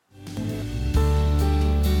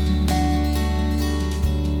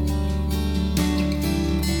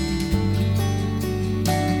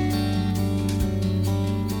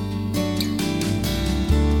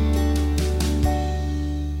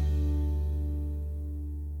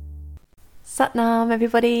Satnam,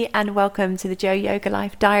 everybody, and welcome to the Joe Yoga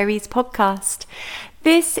Life Diaries podcast.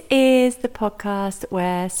 This is the podcast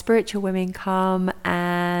where spiritual women come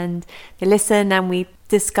and they listen and we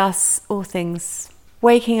discuss all things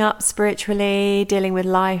waking up spiritually, dealing with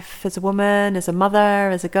life as a woman, as a mother,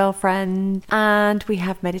 as a girlfriend, and we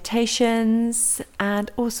have meditations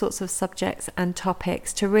and all sorts of subjects and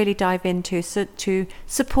topics to really dive into, so to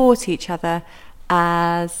support each other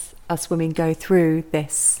as us women go through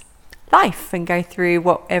this life and go through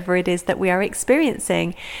whatever it is that we are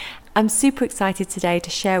experiencing. I'm super excited today to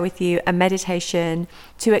share with you a meditation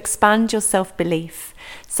to expand your self-belief.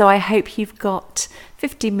 So I hope you've got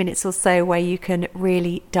 15 minutes or so where you can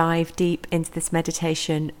really dive deep into this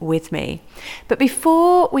meditation with me. But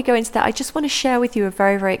before we go into that, I just want to share with you a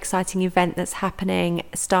very, very exciting event that's happening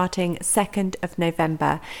starting 2nd of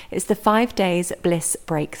November. It's the 5 Days Bliss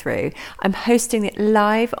Breakthrough. I'm hosting it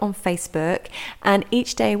live on Facebook, and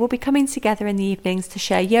each day we'll be coming together in the evenings to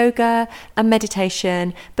share yoga and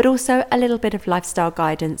meditation, but also a little bit of lifestyle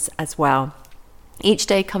guidance as well. Each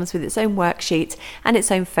day comes with its own worksheet and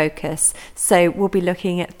its own focus. So we'll be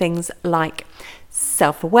looking at things like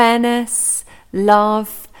self-awareness,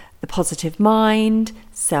 love, the positive mind,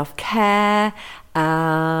 self-care.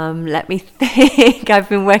 Let me think. I've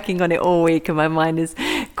been working on it all week and my mind is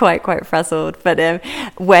quite frazzled. But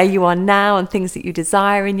where you are now and things that you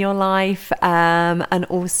desire in your life, and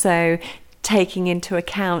also taking into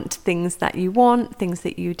account things that you want, things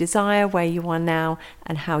that you desire, where you are now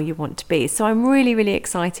and how you want to be. So I'm really, really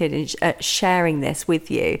excited in sharing this with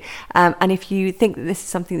you. And if you think that this is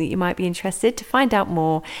something that you might be interested to find out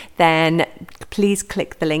more, then please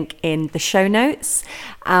click the link in the show notes,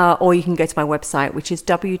 or you can go to my website, which is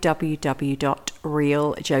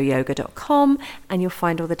www.realjoeyoga.com, and you'll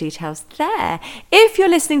find all the details there. If you're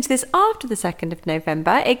listening to this after the 2nd of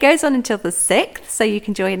November, it goes on until the 6th, so you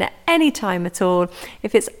can join at any time at all.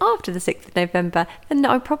 If it's after the 6th of November, then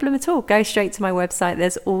no problem at all. Go straight to my website.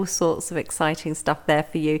 There's all sorts of exciting stuff there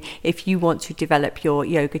for you if you want to develop your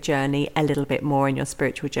yoga journey a little bit more and your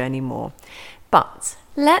spiritual journey more. But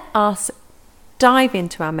let us dive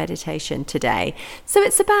into our meditation today. So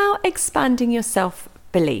it's about expanding your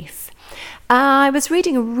self-belief. I was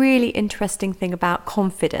reading a really interesting thing about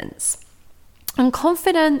confidence. And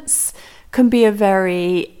confidence can be a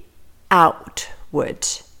very outward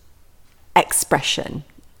expression.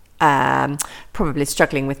 Probably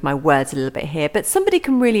struggling with my words a little bit here, but somebody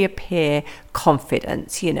can really appear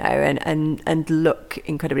confident, and look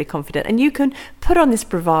incredibly confident, and you can put on this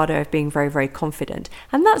bravado of being very, very confident,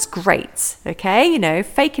 and that's great. Okay,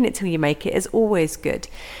 faking it till you make it is always good.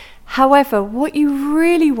 However, what you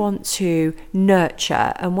really want to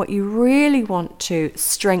nurture and what you really want to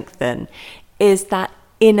strengthen is that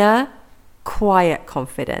inner quiet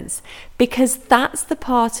confidence, because that's the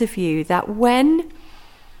part of you that when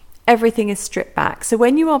everything is stripped back, so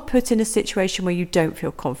when you are put in a situation where you don't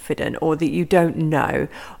feel confident or that you don't know,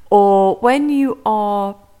 or when you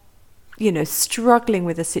are struggling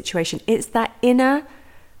with a situation, it's that inner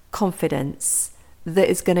confidence that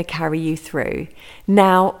is going to carry you through.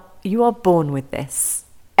 Now, you are born with this.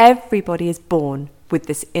 Everybody is born with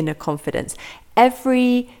this inner confidence.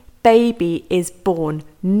 Every baby is born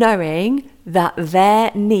knowing that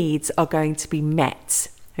their needs are going to be met.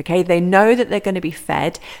 Okay, they know that they're going to be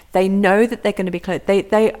fed. They know that they're going to be clothed.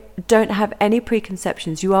 They don't have any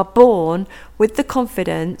preconceptions. You are born with the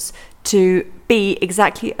confidence to be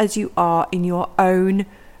exactly as you are in your own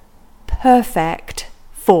perfect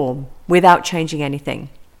form without changing anything.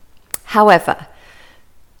 However,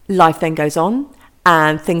 life then goes on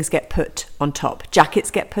and things get put on top.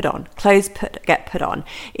 Jackets get put on, clothes get put on.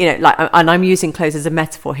 And I'm using clothes as a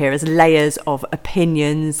metaphor here, as layers of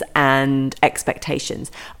opinions and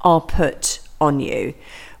expectations are put on you,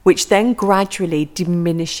 which then gradually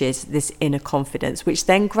diminishes this inner confidence, which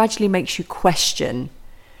then gradually makes you question,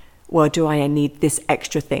 well, do I need this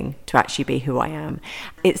extra thing to actually be who I am?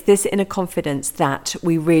 It's this inner confidence that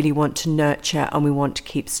we really want to nurture and we want to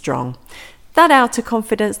keep strong. That outer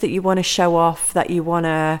confidence that you want to show off, that you want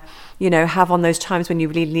to, have on those times when you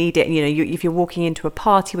really need it. And, if you're walking into a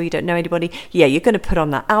party where you don't know anybody, you're going to put on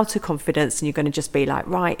that outer confidence and you're going to just be like,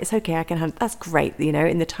 right, it's okay, I can handle. That's great,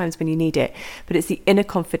 in the times when you need it. But it's the inner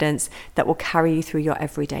confidence that will carry you through your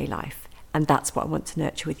everyday life. And that's what I want to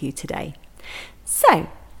nurture with you today. So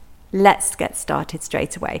let's get started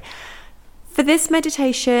straight away. For this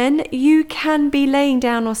meditation, you can be laying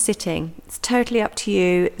down or sitting. It's totally up to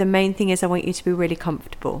you. The main thing is I want you to be really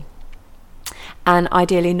comfortable and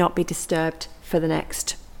ideally not be disturbed for the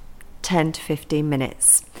next 10 to 15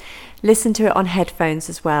 minutes. Listen to it on headphones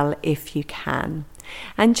as well if you can.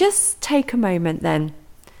 And just take a moment then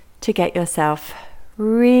to get yourself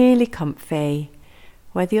really comfy,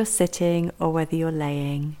 whether you're sitting or whether you're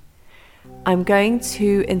laying. I'm going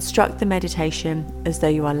to instruct the meditation as though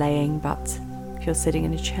you are laying, but if you're sitting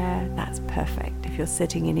in a chair, that's perfect. If you're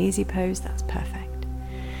sitting in easy pose, that's perfect.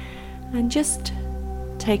 And just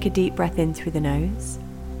take a deep breath in through the nose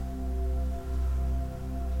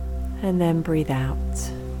and then breathe out.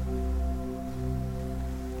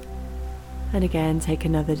 And again, take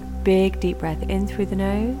another big deep breath in through the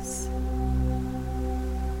nose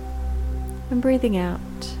and breathing out.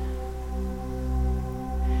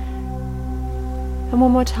 And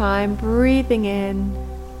one more time, breathing in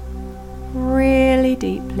really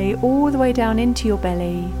deeply, all the way down into your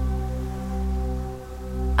belly,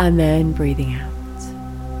 and then breathing out.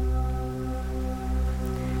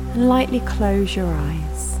 And lightly close your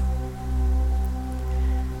eyes.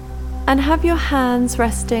 And have your hands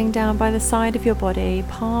resting down by the side of your body,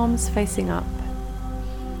 palms facing up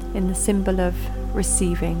in the symbol of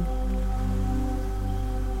receiving.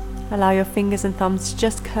 Allow your fingers and thumbs to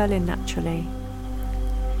just curl in naturally.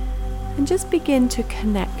 And just begin to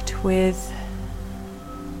connect with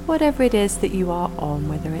whatever it is that you are on,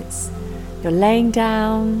 whether it's you're laying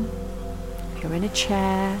down, if you're in a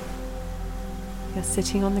chair, you're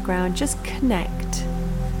sitting on the ground. Just connect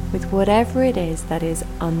with whatever it is that is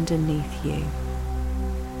underneath you.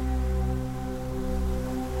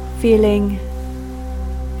 Feeling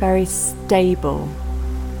very stable,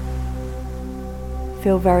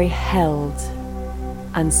 feel very held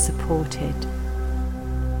and supported.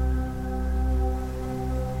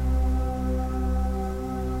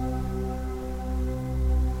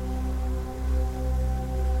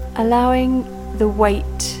 Allowing the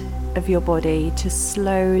weight of your body to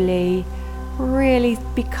slowly really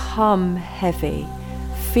become heavy.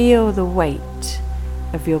 Feel the weight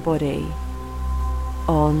of your body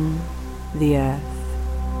on the earth.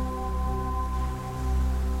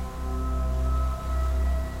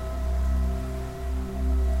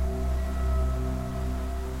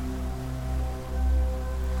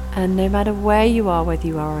 And no matter where you are, whether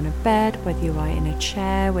you are on a bed, whether you are in a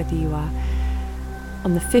chair, whether you are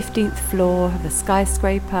on the 15th floor of a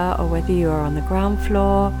skyscraper, or whether you are on the ground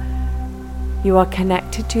floor, you are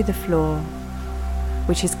connected to the floor,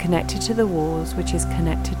 which is connected to the walls, which is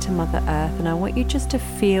connected to Mother Earth. And I want you just to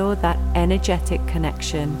feel that energetic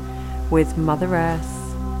connection with Mother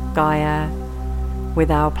Earth, Gaia, with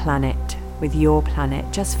our planet, with your planet.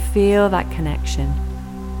 Just feel that connection.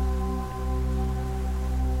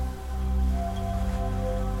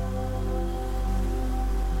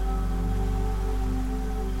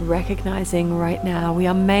 Recognizing right now we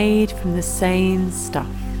are made from the same stuff.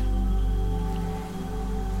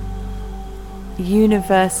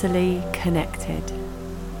 Universally connected.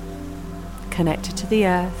 Connected to the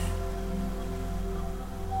earth.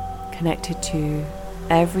 Connected to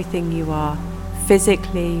everything you are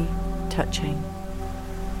physically touching.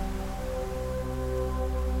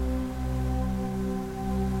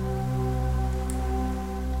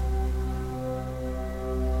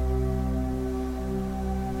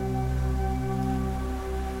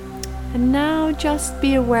 And now just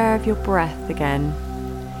be aware of your breath again.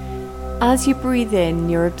 As you breathe in,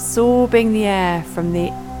 you're absorbing the air from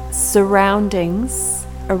the surroundings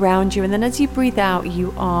around you, and then as you breathe out,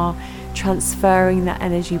 you are transferring that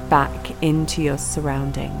energy back into your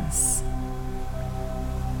surroundings.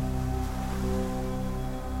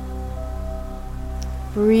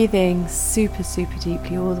 Breathing super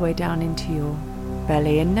deeply all the way down into your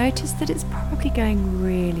belly, and notice that it's probably going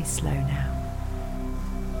really slow now.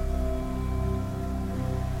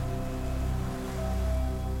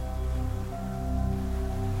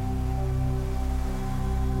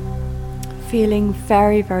 Feeling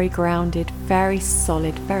very grounded, very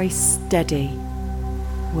solid, very steady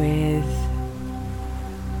with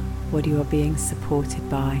what you are being supported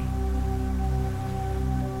by.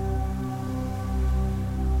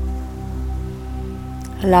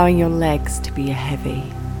 Allowing your legs to be heavy.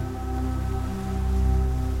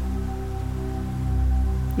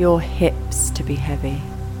 Your hips to be heavy.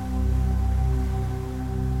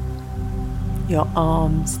 Your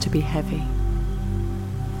arms to be heavy.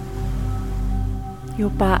 Your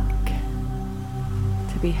back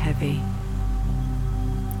to be heavy,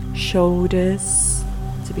 shoulders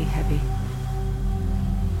to be heavy,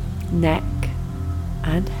 neck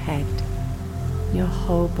and head, your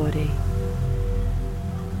whole body,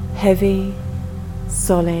 heavy,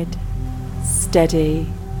 solid, steady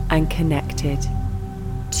and connected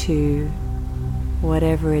to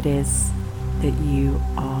whatever it is that you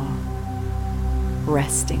are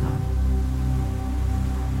resting on.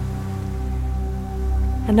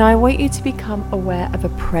 And now I want you to become aware of a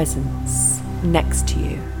presence next to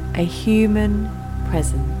you, a human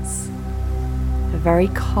presence, a very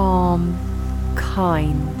calm,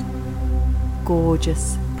 kind,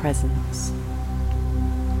 gorgeous presence.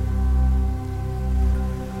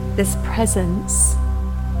 This presence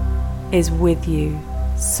is with you,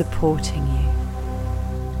 supporting you.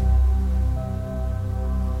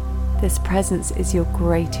 This presence is your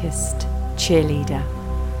greatest cheerleader.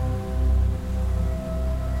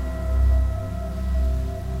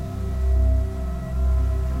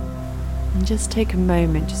 And just take a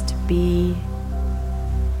moment just to be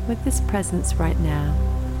with this presence right now.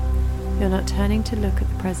 You're not turning to look at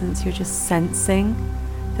the presence, you're just sensing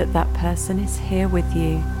that that person is here with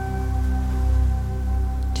you,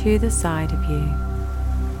 to the side of you.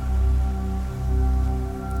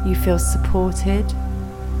 You feel supported,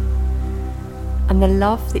 and the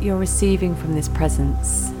love that you're receiving from this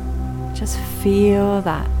presence, just feel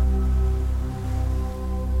that.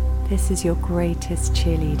 This is your greatest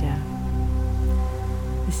cheerleader.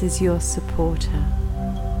 This is your supporter.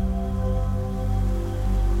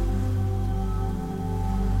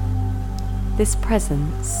 This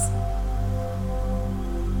presence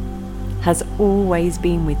has always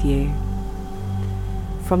been with you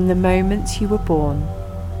from the moment you were born.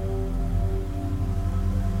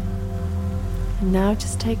 And now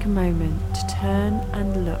just take a moment to turn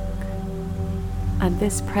and look, and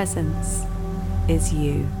this presence is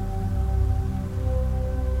you.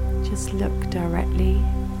 Just look directly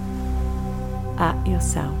at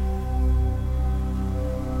yourself.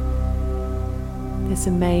 This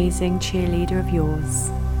amazing cheerleader of yours,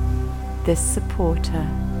 this supporter,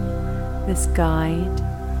 this guide,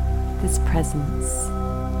 this presence,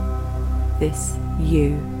 this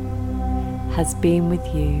you has been with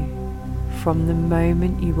you from the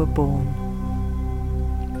moment you were born.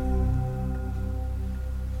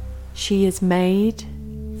 She is made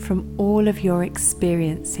from all of your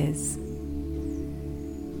experiences.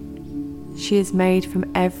 She is made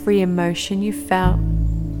from every emotion you felt,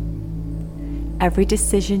 every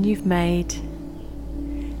decision you've made,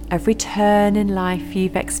 every turn in life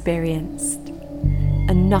you've experienced,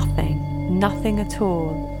 and nothing at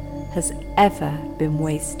all has ever been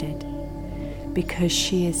wasted, because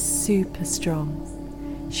she is super strong.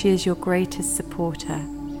 She is your greatest supporter,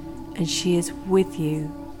 and she is with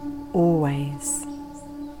you always.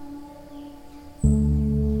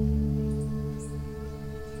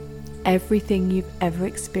 Everything you've ever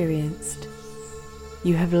experienced,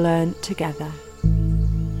 you have learned together.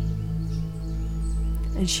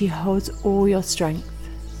 And she holds all your strength,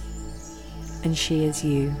 and she is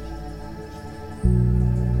you.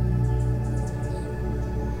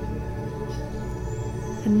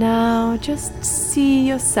 And now just see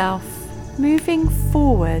yourself moving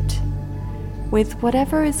forward with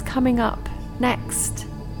whatever is coming up next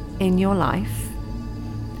in your life,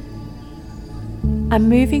 and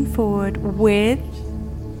moving forward with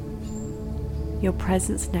your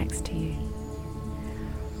presence next to you,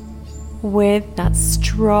 with that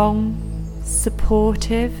strong,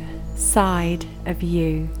 supportive side of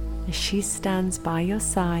you as she stands by your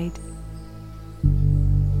side.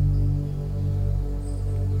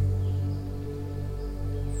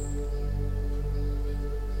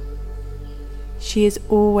 She is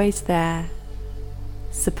always there,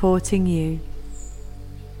 supporting you.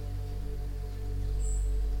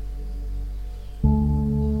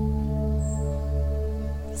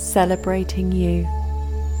 Celebrating you.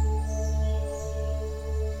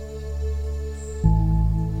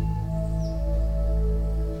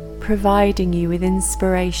 Providing you with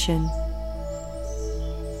inspiration.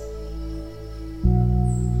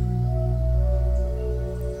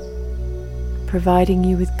 Providing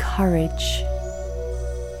you with courage.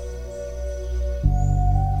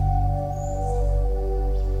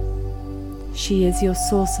 She is your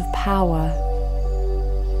source of power.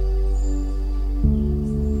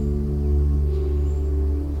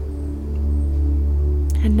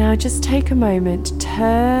 And now just take a moment,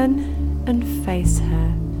 turn and face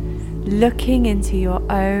her, looking into your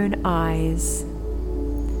own eyes.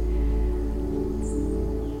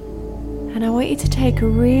 And I want you to take a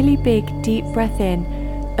really big, deep breath in,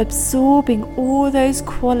 absorbing all those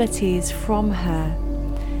qualities from her.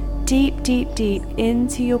 Deep, deep, deep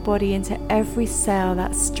into your body, into every cell,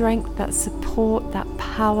 that strength, that support, that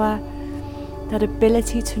power, that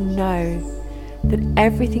ability to know that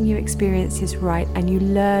everything you experience is right, and you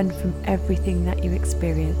learn from everything that you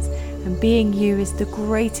experience. And being you is the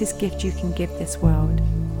greatest gift you can give this world.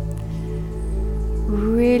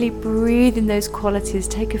 Really breathe in those qualities.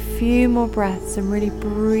 Take a few more breaths and really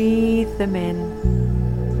breathe them in.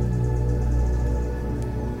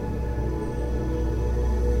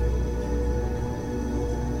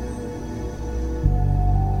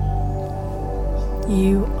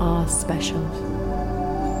 You are special.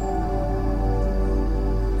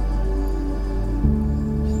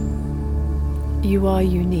 You are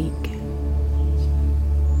unique.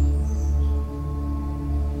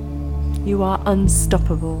 You are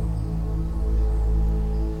unstoppable.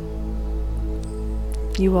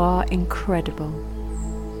 You are incredible.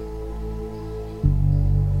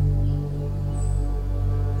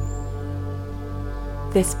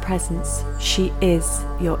 This presence, she is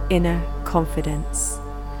your inner confidence.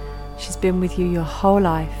 She's been with you your whole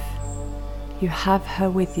life. You have her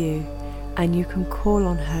with you, and you can call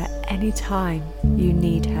on her anytime you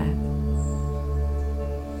need her.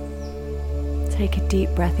 Take a deep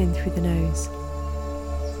breath in through the nose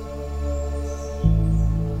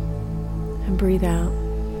and breathe out.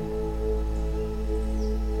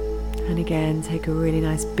 And again, take a really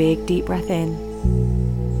nice big deep breath in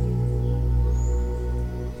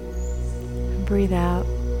and breathe out.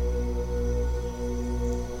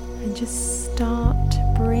 And just start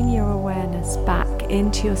to bring your awareness back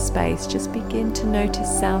into your space. Just begin to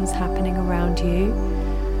notice sounds happening around you.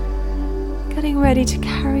 Getting ready to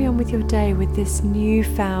carry on with your day with this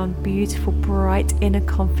newfound, beautiful, bright inner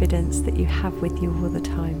confidence that you have with you all the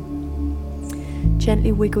time.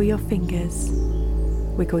 Gently wiggle your fingers,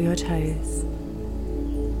 wiggle your toes.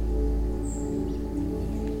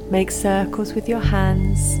 Make circles with your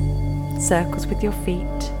hands, circles with your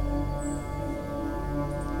feet.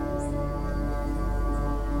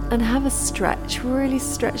 And have a stretch, really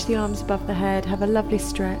stretch the arms above the head, have a lovely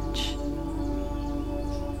stretch.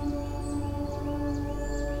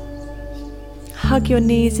 Hug your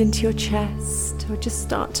knees into your chest, or just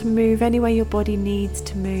start to move any way your body needs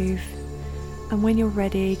to move. And when you're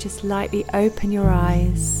ready, just lightly open your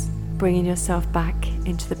eyes, bringing yourself back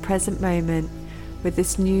into the present moment with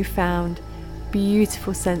this newfound,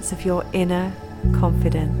 beautiful sense of your inner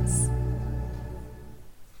confidence.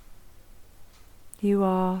 You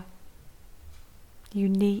are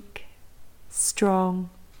unique, strong,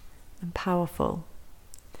 and powerful.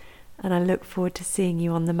 And I look forward to seeing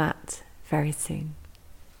you on the mat very soon.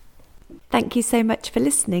 Thank you so much for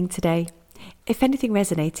listening today. If anything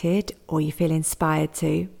resonated or you feel inspired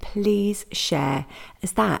to, please share,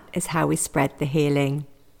 as that is how we spread the healing.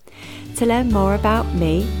 To learn more about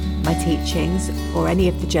me, my teachings, or any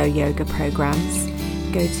of the Joe Yoga programs,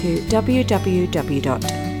 go to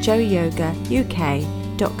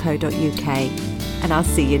www.joeyogauk.co.uk, and I'll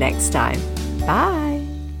see you next time. Bye.